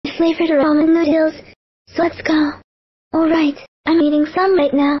flavored ramen noodles. So let's go. Alright, I'm eating some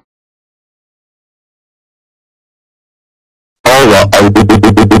right now.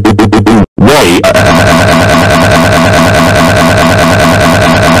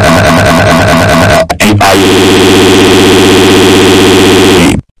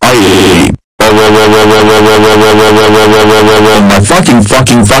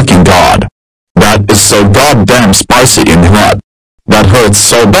 Fucking god. That is so goddamn spicy and hot. That hurts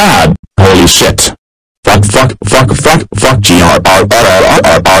so bad. Holy shit. Fuck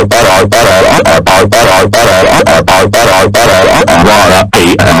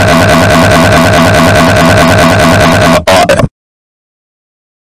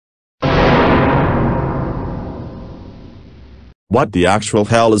What the actual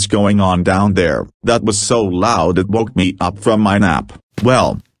hell is going on down there? That was so loud it woke me up from my nap.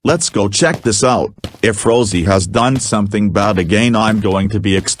 Well, let's go check this out. If Rosie has done something bad again, I'm going to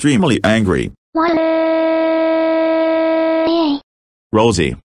be extremely angry.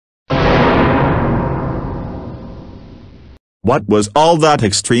 Rosie. What was all that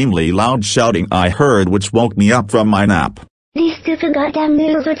extremely loud shouting I heard which woke me up from my nap? These stupid goddamn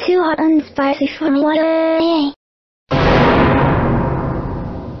noodles are too hot and spicy for me.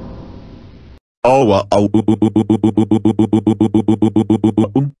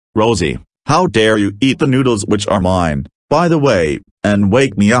 Rosie, how dare you eat the noodles which are mine, by the way, and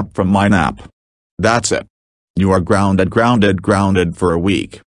wake me up from my nap. That's it. You are grounded for a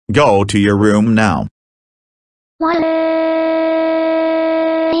week. Go to your room now.